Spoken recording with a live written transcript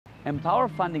Empower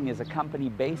Funding is a company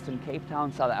based in Cape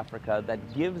Town, South Africa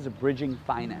that gives bridging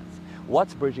finance.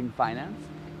 What's bridging finance?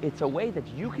 It's a way that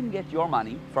you can get your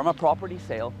money from a property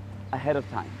sale ahead of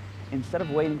time. Instead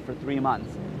of waiting for 3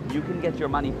 months, you can get your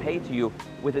money paid to you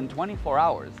within 24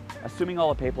 hours, assuming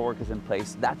all the paperwork is in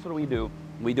place. That's what we do.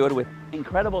 We do it with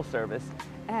incredible service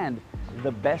and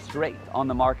the best rate on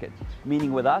the market.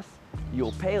 Meaning with us,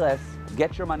 you'll pay less,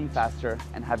 get your money faster,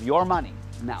 and have your money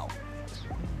now.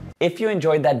 If you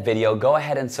enjoyed that video, go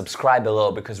ahead and subscribe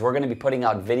below because we're going to be putting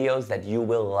out videos that you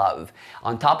will love.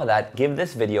 On top of that, give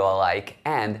this video a like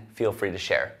and feel free to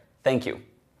share. Thank you.